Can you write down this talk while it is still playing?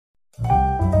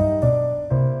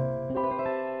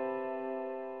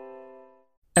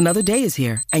Another day is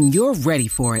here, and you're ready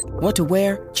for it. What to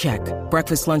wear? Check.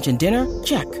 Breakfast, lunch, and dinner?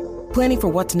 Check. Planning for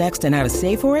what's next and how to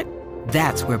save for it?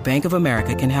 That's where Bank of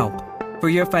America can help. For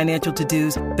your financial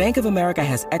to-dos, Bank of America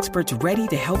has experts ready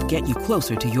to help get you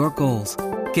closer to your goals.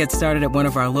 Get started at one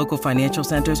of our local financial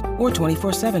centers or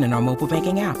 24/7 in our mobile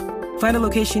banking app. Find a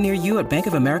location near you at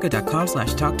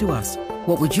bankofamerica.com/talktous.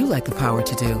 What would you like the power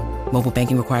to do? Mobile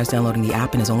banking requires downloading the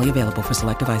app and is only available for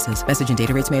select devices. Message and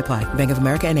data rates may apply. Bank of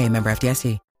America N.A., member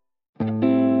FDIC.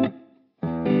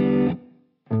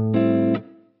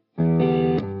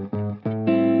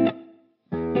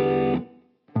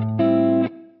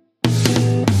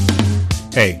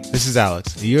 Hey, this is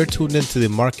Alex, and you're tuned into the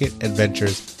Market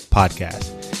Adventures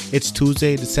podcast. It's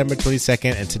Tuesday, December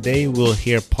 22nd, and today we'll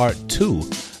hear part 2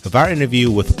 of our interview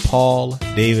with Paul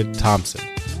David Thompson,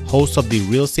 host of the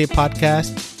real estate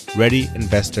podcast, Ready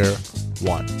Investor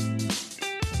One.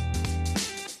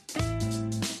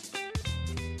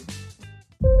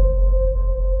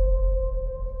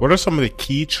 What are some of the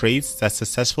key traits that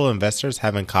successful investors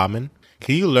have in common?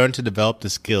 Can you learn to develop the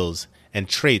skills and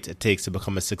traits it takes to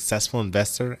become a successful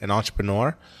investor and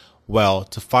entrepreneur? Well,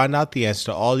 to find out the answer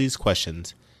to all these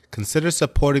questions, consider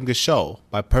supporting the show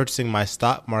by purchasing my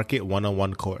Stock Market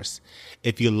 101 course.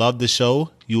 If you love the show,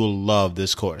 you will love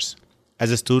this course. As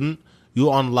a student, you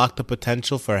will unlock the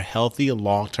potential for healthy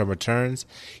long-term returns.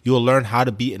 You will learn how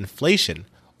to beat inflation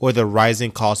or the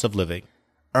rising cost of living,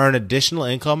 earn additional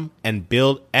income, and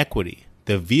build equity,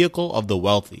 the vehicle of the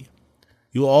wealthy.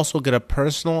 You will also get a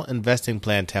personal investing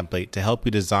plan template to help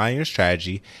you design your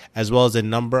strategy, as well as a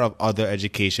number of other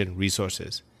education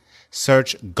resources.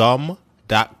 Search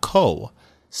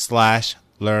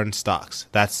gum.co/learnstocks.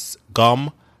 That's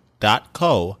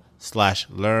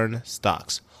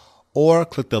gum.co/learnstocks. Or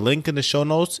click the link in the show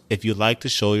notes if you'd like to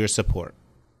show your support.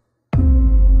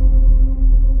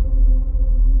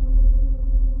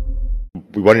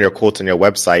 One of your quotes on your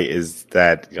website is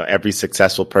that every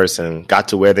successful person got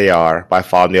to where they are by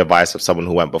following the advice of someone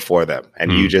who went before them.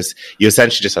 And you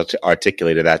essentially just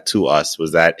articulated that to us,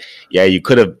 was that, you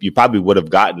probably would have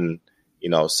gotten,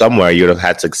 somewhere, you would have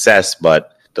had success,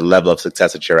 but the level of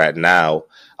success that you're at now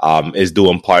is due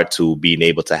in part to being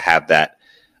able to have that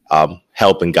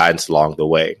help and guidance along the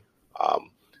way.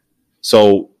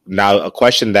 So now a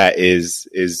question that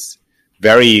is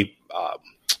very,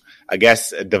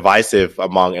 divisive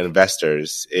among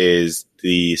investors is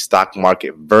the stock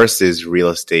market versus real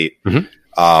estate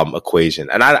equation.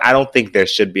 And I don't think there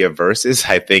should be a versus.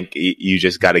 I think you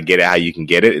just got to get it how you can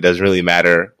get it. It doesn't really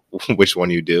matter which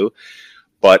one you do.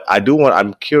 But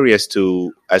I'm curious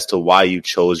as to why you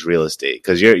chose real estate,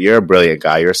 because you're a brilliant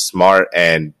guy. You're smart,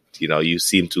 and you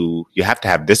have to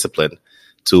have discipline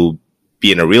to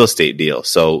be in a real estate deal.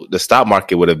 So the stock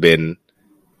market would have been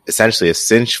essentially a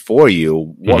cinch for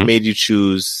you. What made you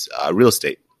choose real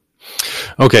estate?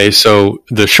 Okay, so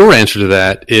the short answer to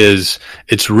that is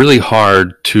it's really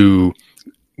hard to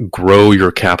grow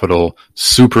your capital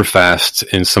super fast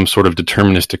in some sort of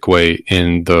deterministic way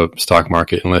in the stock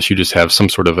market unless you just have some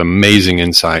sort of amazing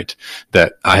insight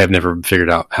that I have never figured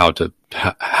out how to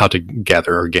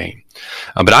gather or gain.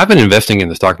 But I've been investing in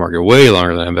the stock market way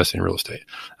longer than I invested in real estate.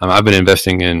 I've been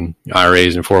investing in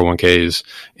IRAs and 401ks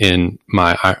in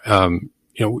my,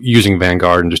 using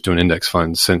Vanguard and just doing index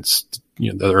funds since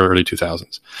the early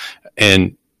 2000s.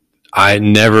 And I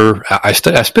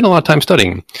spent a lot of time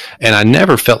studying, and I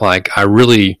never felt like I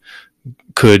really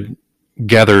could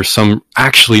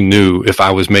actually knew if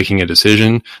I was making a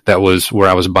decision that was where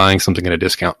I was buying something at a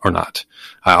discount or not.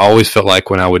 I always felt like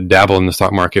when I would dabble in the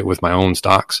stock market with my own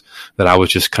stocks, that I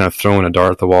was just kind of throwing a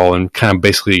dart at the wall and kind of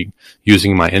basically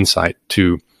using my insight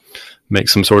to make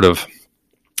some sort of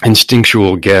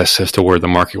instinctual guess as to where the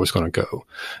market was going to go.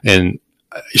 And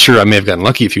sure, I may have gotten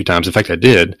lucky a few times. In fact, I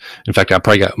did. In fact, I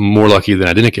probably got more lucky than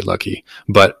I didn't get lucky.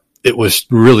 But it was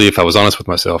really, if I was honest with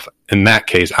myself, in that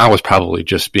case, I was probably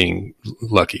just being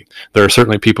lucky. There are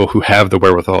certainly people who have the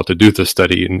wherewithal to do this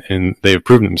study, and they have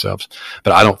proven themselves,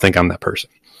 but I don't think I'm that person.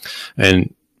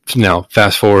 And now,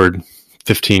 fast forward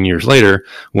 15 years later,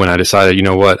 when I decided,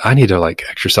 I need to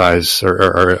exercise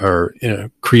or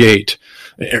create,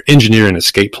 engineer an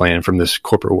escape plan from this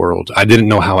corporate world. I didn't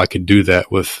know how I could do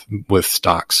that with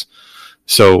stocks.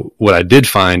 So what I did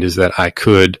find is that I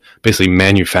could basically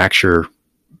manufacture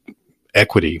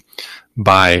equity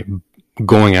by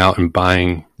going out and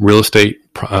buying real estate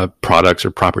products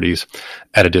or properties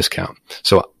at a discount.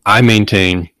 So I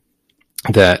maintain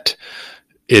that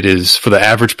it is, for the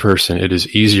average person, it is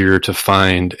easier to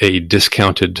find a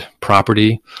discounted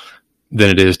property than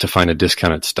it is to find a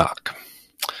discounted stock.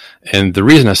 And the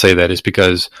reason I say that is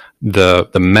because the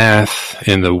math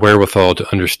and the wherewithal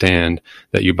to understand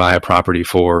that you buy a property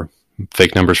for,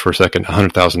 fake numbers for a second,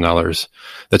 $100,000,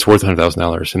 that's worth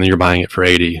 $100,000, and then you're buying it for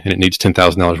 80, and it needs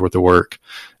 $10,000 worth of work.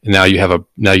 And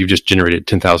now you've just generated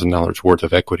 $10,000 worth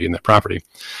of equity in that property.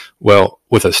 Well,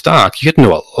 with a stock, you get to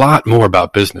know a lot more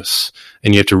about business,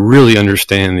 and you have to really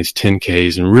understand these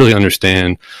 10Ks and really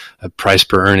understand price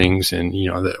per earnings. And,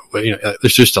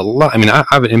 there's just a lot. I mean, I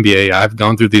have an MBA. I've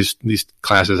gone through these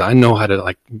classes. I know how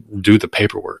to do the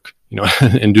paperwork,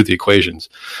 and do the equations.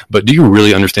 But do you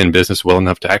really understand business well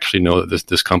enough to actually know that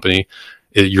this company,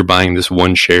 you're buying this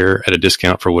one share at a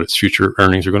discount for what its future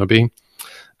earnings are going to be?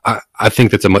 I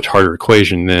think that's a much harder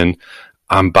equation than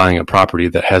I'm buying a property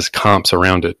that has comps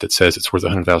around it that says it's worth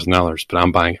 $100,000, but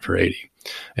I'm buying it for 80.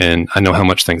 And I know how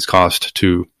much things cost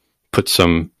to put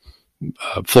some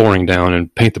flooring down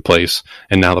and paint the place,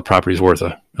 and now the property is worth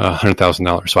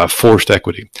 $100,000. So I've forced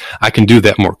equity. I can do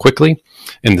that more quickly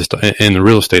in the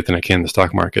real estate than I can in the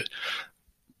stock market.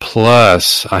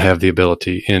 Plus, I have the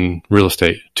ability in real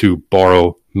estate to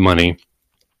borrow money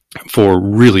for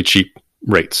really cheap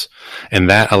rates.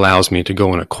 And that allows me to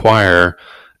go and acquire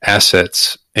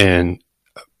assets and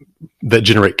that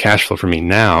generate cash flow for me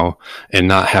now, and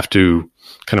not have to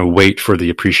kind of wait for the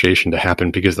appreciation to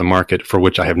happen because the market for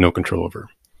which I have no control over.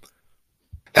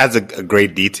 That's a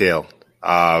great detail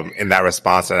in that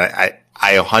response. And I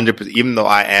 100%, even though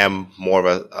I am more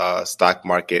of a stock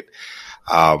market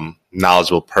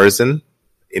knowledgeable person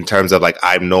in terms of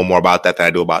I know more about that than I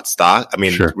do about stock. I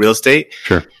mean, Sure. Real estate.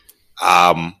 Sure.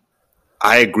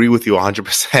 I agree with you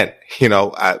 100%.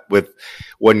 With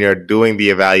when you're doing the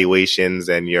evaluations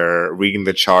and you're reading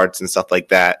the charts and stuff like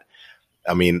that,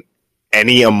 I mean,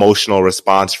 any emotional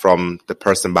response from the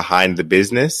person behind the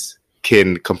business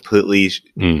can completely,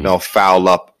 foul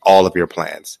up all of your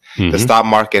plans. Mm-hmm. The stock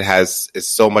market is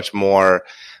so much more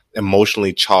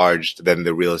emotionally charged than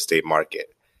the real estate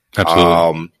market.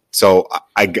 Absolutely. So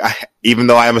I even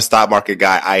though I am a stock market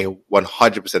guy, I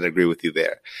 100% agree with you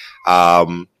there.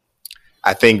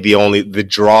 I think the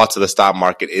draw to the stock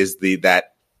market is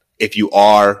that if you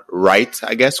are right,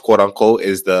 I guess, quote unquote,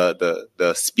 is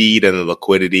the speed and the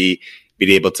liquidity,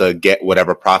 being able to get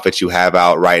whatever profits you have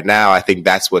out right now. I think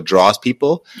that's what draws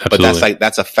people. Absolutely. But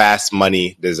that's a fast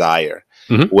money desire.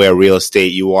 Mm-hmm. Where real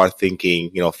estate, you are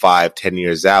thinking, 5-10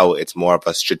 years out. It's more of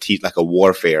a strategic, like a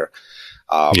warfare.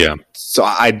 So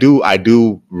I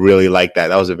do really like that.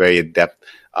 That was a very in-depth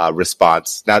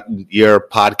response. Now, your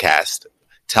podcast.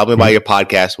 Tell me about your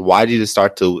podcast. Why did you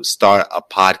start a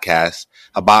podcast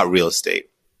about real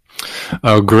estate?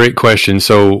 Oh, great question.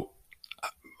 So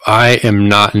I am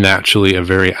not naturally a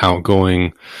very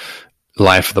outgoing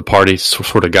life of the party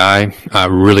sort of guy. I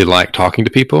really like talking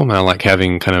to people, and I like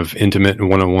having kind of intimate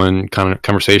one-on-one kind of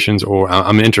conversations, or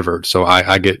I'm an introvert. So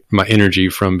I get my energy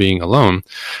from being alone,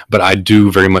 but I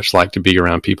do very much like to be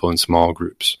around people in small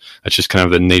groups. That's just kind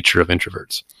of the nature of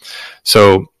introverts.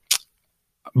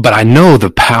 But I know the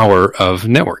power of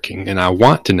networking, and I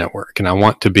want to network, and I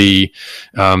want to be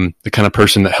the kind of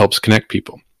person that helps connect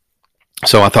people.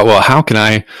 So I thought, well, how can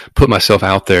I put myself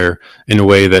out there in a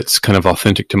way that's kind of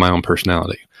authentic to my own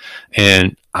personality?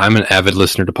 And I'm an avid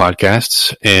listener to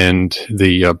podcasts, and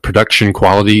the production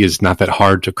quality is not that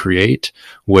hard to create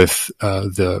with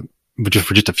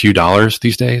for just a few dollars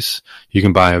these days. You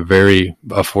can buy a very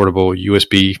affordable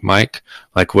USB mic,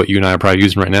 like what you and I are probably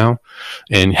using right now,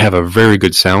 and have a very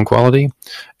good sound quality.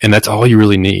 And that's all you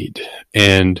really need.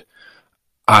 And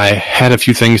I had a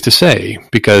few things to say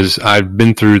because I've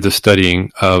been through the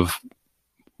studying of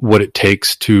what it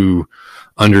takes to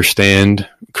understand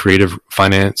creative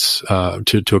finance,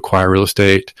 to acquire real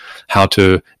estate, how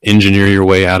to engineer your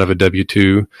way out of a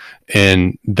W-2.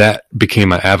 And that became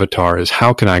my avatar, is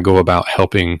how can I go about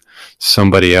helping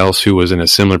somebody else who was in a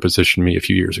similar position to me a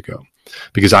few years ago?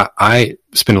 Because I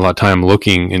spent a lot of time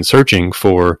looking and searching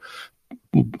for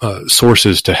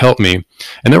sources to help me.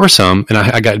 And there were some, and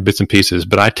I got bits and pieces,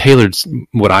 but I tailored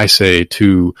what I say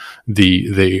to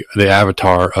the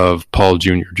avatar of Paul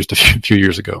Jr. just a few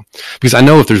years ago. Because I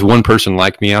know if there's one person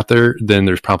like me out there, then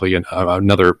there's probably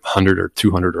another 100 or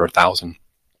 200 or 1,000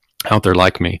 out there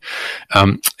like me.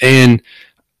 And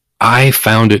I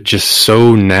found it just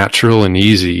so natural and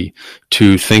easy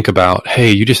to think about,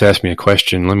 hey, you just asked me a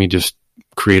question. Let me just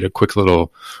create a quick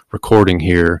little recording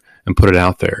here and put it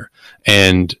out there.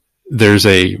 And there's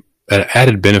an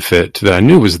added benefit that I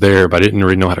knew was there, but I didn't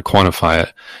really know how to quantify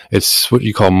it. It's what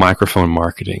you call microphone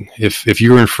marketing. If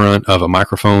you're in front of a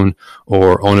microphone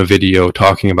or on a video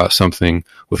talking about something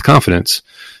with confidence,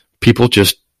 people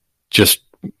just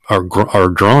are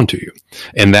drawn to you.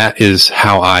 And that is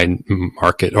how I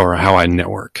market, or how I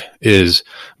network, is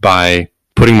by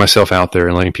putting myself out there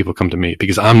and letting people come to me,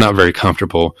 because I'm not very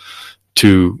comfortable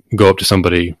to go up to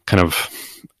somebody kind of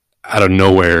out of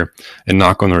nowhere and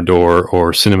knock on their door,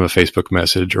 or send them a Facebook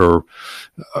message, or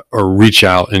reach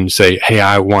out and say, hey,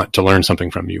 I want to learn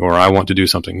something from you, or I want to do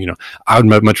something. I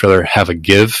would much rather have a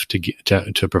give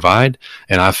to provide.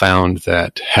 And I found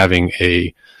that having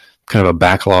a kind of a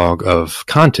backlog of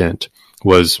content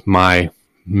was my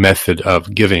method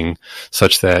of giving,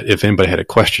 such that if anybody had a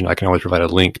question, I can always provide a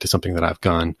link to something that I've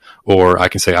done, or I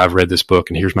can say, I've read this book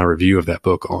and here's my review of that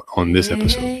book on this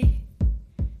episode.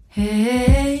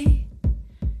 Hey,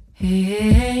 hey,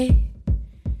 hey,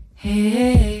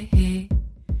 hey,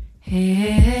 hey,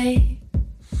 hey,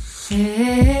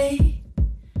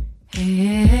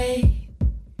 hey,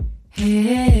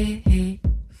 hey,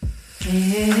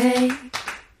 hey.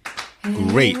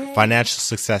 Great financial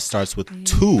success starts with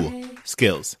 2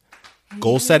 skills: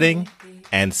 goal setting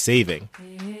and saving.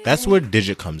 That's where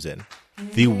Digit comes in,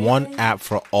 the one app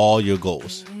for all your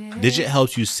goals. Digit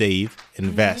helps you save,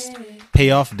 invest, pay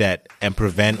off debt, and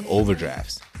prevent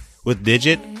overdrafts. With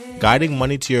Digit, guiding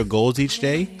money to your goals each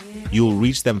day, you will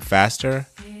reach them faster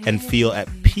and feel at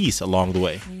peace along the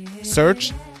way.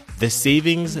 Search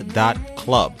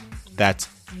thesavings.club. That's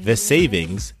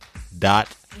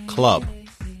thesavings.club.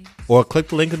 Or click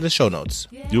the link in the show notes.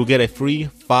 You'll get a free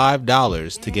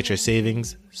 $5 to get your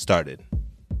savings started.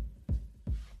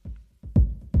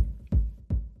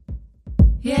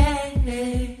 Yeah,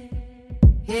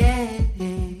 yeah.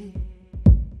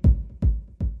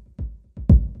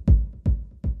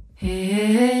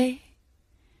 Hey,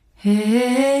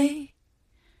 hey,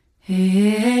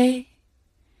 hey,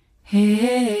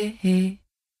 hey, hey.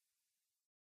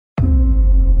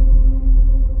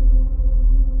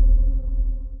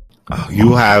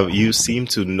 You seem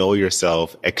to know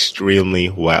yourself extremely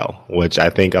well, which I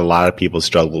think a lot of people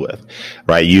struggle with,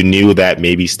 right? You knew that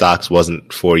maybe stocks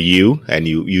wasn't for you, and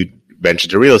you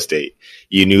ventured to real estate.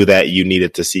 You knew that you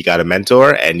needed to seek out a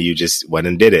mentor, and you just went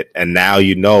and did it. And now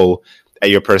you know that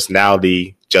your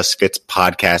personality just fits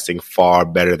podcasting far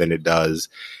better than it does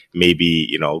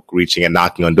maybe, reaching and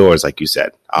knocking on doors, like you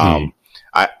said. I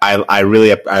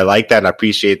like that and I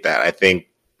appreciate that. I think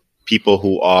people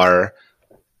who are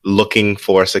looking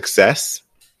for success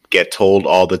get told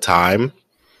all the time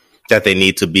that they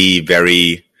need to be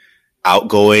very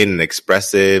outgoing and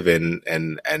expressive, and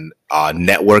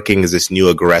networking is this new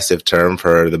aggressive term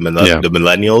for the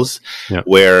millennials,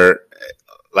 where,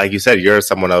 like you said, you're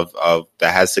someone of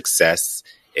that has success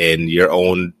in your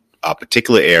own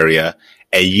particular area,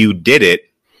 and you did it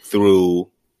through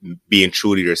being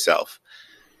true to yourself,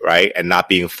 right? And not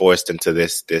being forced into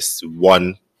this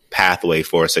one pathway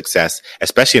for success,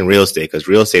 especially in real estate, because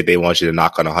real estate, they want you to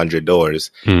knock on 100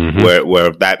 doors,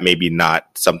 where that may be not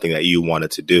something that you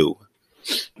wanted to do.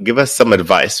 Give us some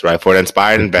advice, right, for an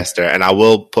inspired investor, and I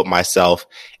will put myself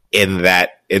in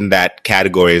that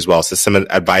category as well. So some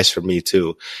advice for me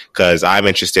too, because I'm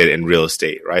interested in real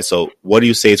estate, right? So what do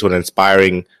you say to an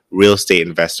inspiring real estate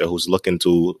investor who's looking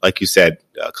to, like you said,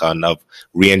 kind of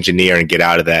re-engineer and get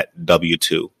out of that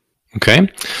W-2? Okay.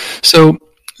 So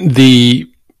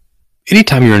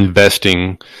anytime you're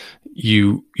investing,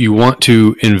 you want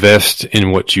to invest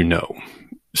in what you know.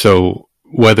 So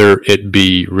whether it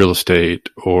be real estate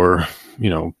or,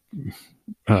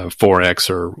 Forex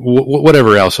or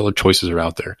whatever else other choices are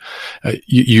out there,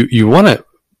 you want to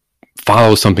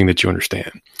follow something that you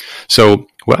understand. So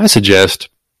what I suggest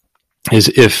is,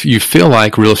 if you feel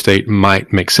like real estate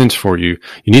might make sense for you,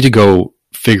 you need to go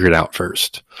figure it out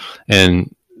first.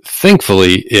 And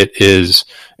thankfully, it is,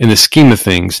 in the scheme of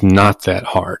things, not that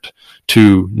hard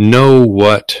to know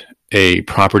what a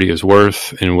property is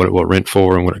worth and what it will rent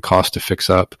for and what it costs to fix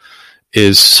up.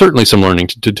 Is certainly some learning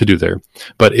to do there,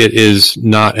 but it is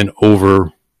not an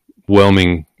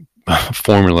overwhelming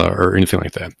formula or anything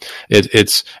like that.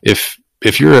 It's if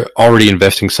you're already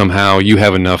investing somehow, you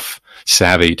have enough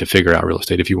savvy to figure out real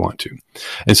estate if you want to.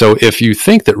 And so if you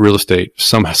think that real estate,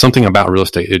 something about real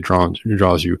estate, it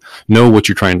draws you, know what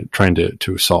you're trying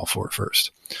to solve for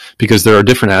first. Because there are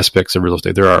different aspects of real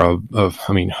estate. There are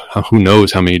who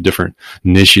knows how many different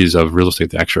niches of real estate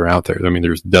that actually are out there. I mean,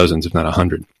 there's dozens, if not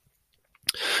 100.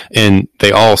 And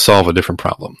they all solve a different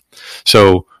problem.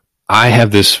 So I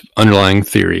have this underlying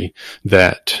theory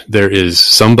that there is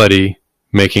somebody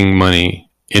making money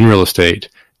in real estate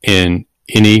in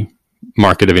any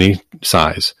market of any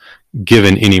size,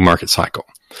 given any market cycle.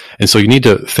 And so you need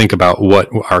to think about what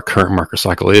our current market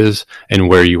cycle is and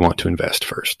where you want to invest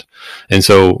first. And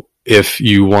so if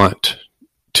you want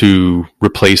to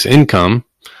replace income,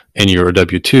 and you're a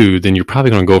W-2, then you're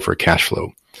probably going to go for cash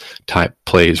flow type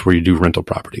plays where you do rental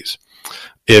properties.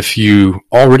 If you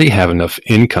already have enough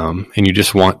income and you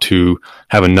just want to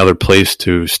have another place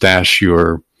to stash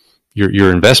your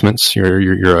investments,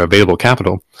 your available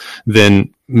capital,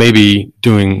 then maybe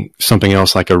doing something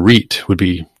else like a REIT would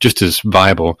be just as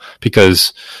viable,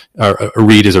 because a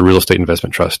REIT is a real estate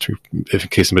investment trust, if in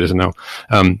case somebody doesn't know.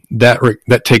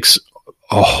 That takes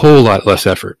a whole lot less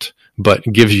effort, but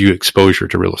gives you exposure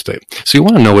to real estate. So you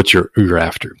want to know what you're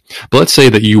after. But let's say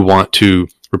that you want to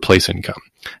replace income,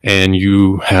 and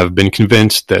you have been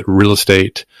convinced that real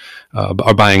estate,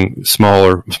 are buying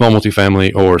small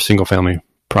multifamily or single family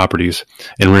properties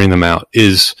and renting them out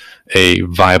is a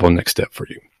viable next step for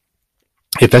you.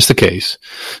 If that's the case,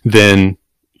 then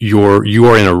you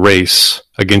are in a race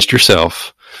against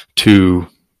yourself to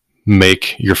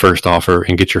make your first offer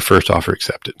and get your first offer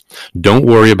accepted. Don't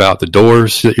worry about the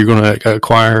doors that you're going to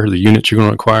acquire, the units you're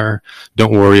going to acquire.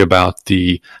 Don't worry about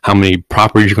how many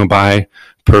properties you're going to buy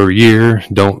per year.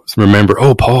 Don't remember,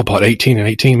 Paul bought 18 and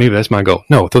 18. Maybe that's my goal.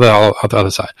 No, throw that all out the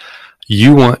other side.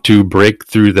 You want to break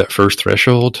through that first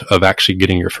threshold of actually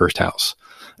getting your first house.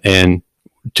 And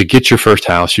to get your first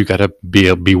house, you got to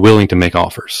be willing to make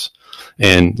offers.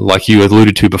 And like you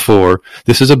alluded to before,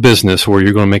 this is a business where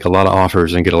you're going to make a lot of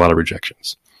offers and get a lot of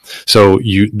rejections. So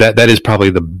that is probably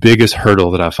the biggest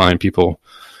hurdle that I find people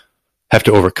have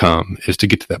to overcome, is to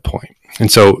get to that point.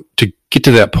 And so to get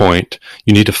to that point,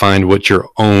 you need to find what your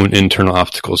own internal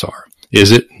obstacles are.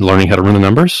 Is it learning how to run the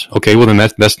numbers? Okay, well then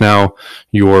that's now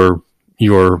your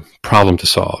problem to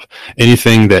solve.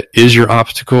 Anything that is your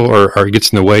obstacle or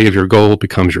gets in the way of your goal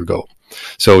becomes your goal.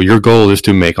 So your goal is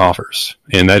to make offers.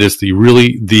 And that is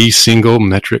the single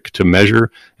metric to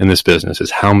measure in this business,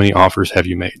 is how many offers have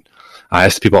you made? I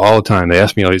ask people all the time. They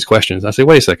ask me all these questions. I say,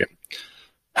 wait a second.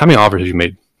 How many offers have you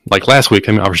made? Like last week,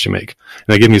 how many offers did you make? And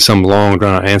they give me some long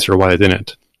drawn out answer why they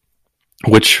didn't,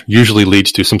 which usually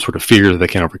leads to some sort of fear that they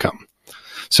can't overcome.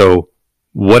 So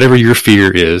whatever your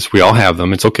fear is, we all have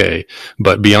them. It's okay.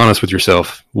 But be honest with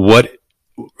yourself. What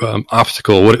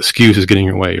obstacle, what excuse is getting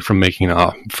in your way from making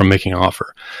an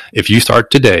offer? If you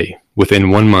start today, within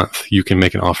 1 month, you can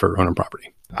make an offer on a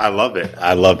property. I love it.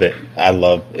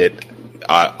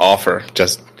 Offer,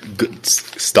 just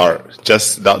start.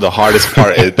 Just the hardest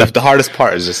part is the hardest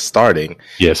part is just starting.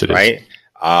 Yes, it is. Right.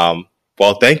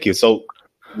 Well, thank you. So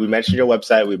we mentioned your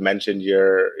website, we mentioned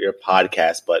your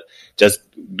podcast, but just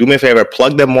do me a favor,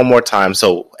 plug them one more time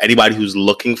so anybody who's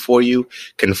looking for you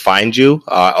can find you.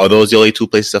 Are those the only two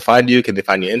places to find you? Can they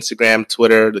find you Instagram,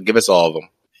 Twitter? Give us all of them.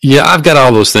 Yeah, I've got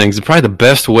all those things. And probably the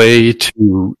best way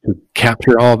to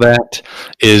capture all that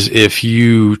is if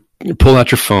you pull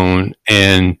out your phone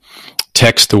and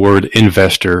text the word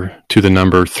investor to the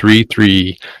number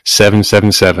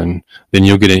 33777, then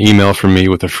you'll get an email from me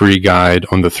with a free guide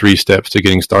on the 3 steps to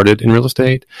getting started in real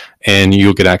estate, and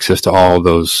you'll get access to all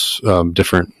those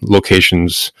different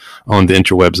locations on the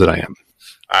interwebs that I am.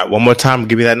 All right, one more time,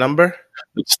 give me that number.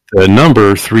 It's the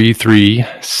number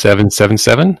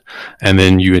 33777, and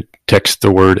then you text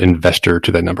the word investor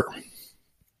to that number.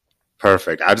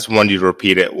 Perfect. I just wanted you to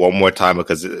repeat it one more time,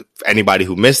 because anybody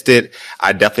who missed it,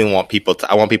 I definitely want people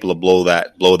to blow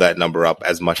that number up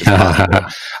as much as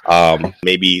possible.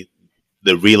 Maybe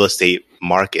the real estate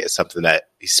market is something that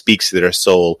speaks to their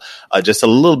soul just a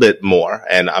little bit more,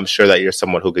 and I'm sure that you're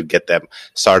someone who could get them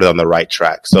started on the right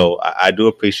track. So I do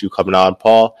appreciate you coming on,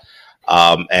 Paul.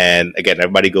 And again,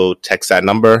 everybody go text that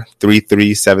number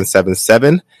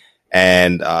 33777,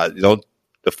 and the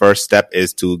first step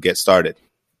is to get started.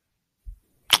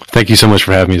 Thank you so much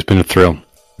for having me. It's been a thrill.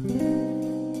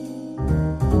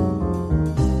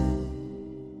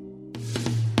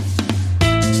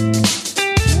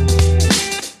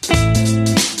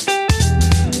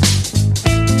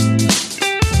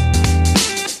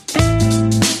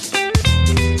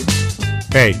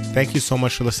 Hey, thank you so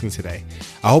much for listening today.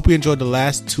 I hope you enjoyed the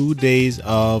last 2 days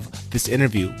of this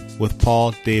interview with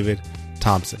Paul David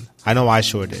Thompson. I know I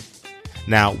sure did.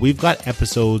 Now, we've got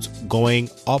episodes going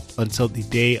up until the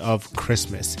day of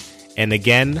Christmas, and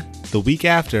again, the week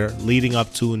after, leading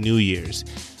up to New Year's.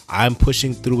 I'm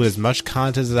pushing through as much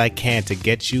content as I can to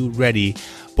get you ready,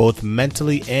 both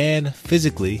mentally and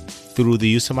physically, through the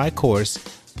use of my course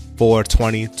for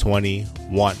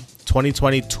 2021.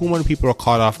 2020, too many people are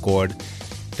caught off guard.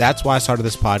 That's why I started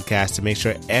this podcast, to make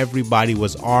sure everybody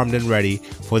was armed and ready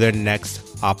for their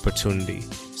next opportunity.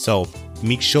 So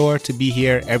make sure to be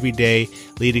here every day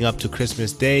leading up to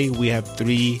Christmas Day. We have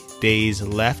 3 days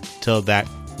left till that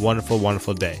wonderful,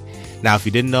 wonderful day. Now, if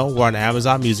you didn't know, we're on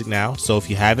Amazon Music now. So if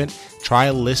you haven't, try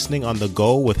listening on the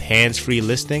go with hands-free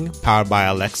listening powered by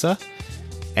Alexa.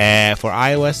 and for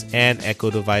iOS and Echo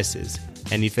devices.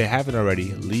 And if you haven't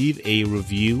already, leave a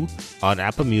review on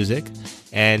Apple Music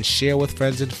and share with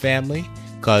friends and family,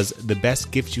 because the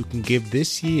best gift you can give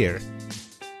this year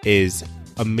is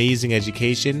amazing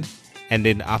education and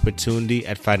an opportunity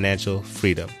at financial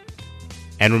freedom.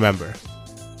 And remember,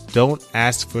 don't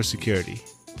ask for security,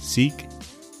 seek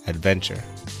adventure.